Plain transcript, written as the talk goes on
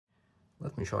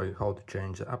Let me show you how to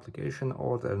change the application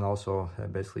order and also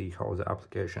basically how the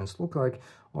applications look like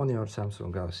on your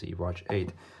Samsung Galaxy Watch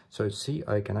 8. So see,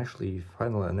 I can actually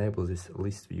finally enable this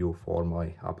list view for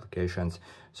my applications.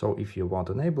 So if you want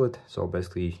to enable it, so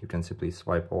basically you can simply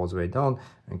swipe all the way down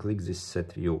and click this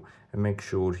set view and make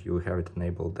sure you have it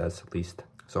enabled as list.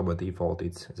 So by default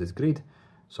it's this grid.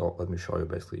 So let me show you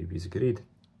basically this grid.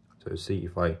 So you see,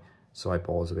 if I swipe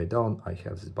all the way down, I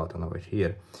have this button over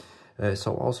here.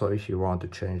 So also, if you want to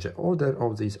change the order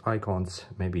of these icons,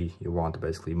 maybe you want to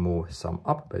basically move some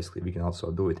up, basically we can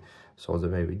also do it. So the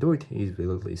way we do it is we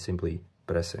literally simply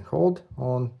press and hold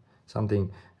on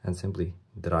something and simply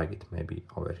drag it maybe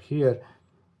over here.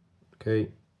 Okay,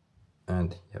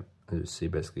 and yep, as you see,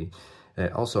 basically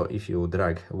also if you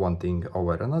drag one thing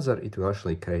over another, it will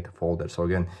actually create a folder. So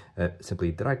again,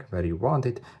 simply drag where you want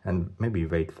it and maybe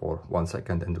wait for 1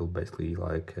 second and it will basically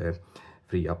like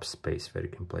free up space where you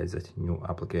can place that new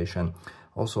application.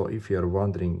 Also, if you're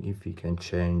wondering if we can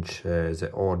change the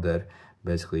order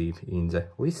basically in the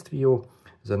list view,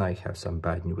 then I have some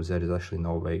bad news. There is actually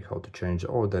no way how to change the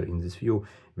order in this view,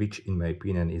 which in my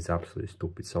opinion is absolutely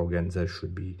stupid. So again, there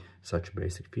should be such a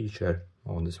basic feature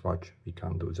on this watch. We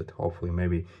can't do that. Hopefully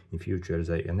maybe in future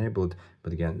they enabled,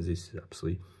 but again, this is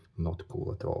absolutely not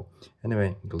cool at all.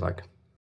 Anyway, good luck.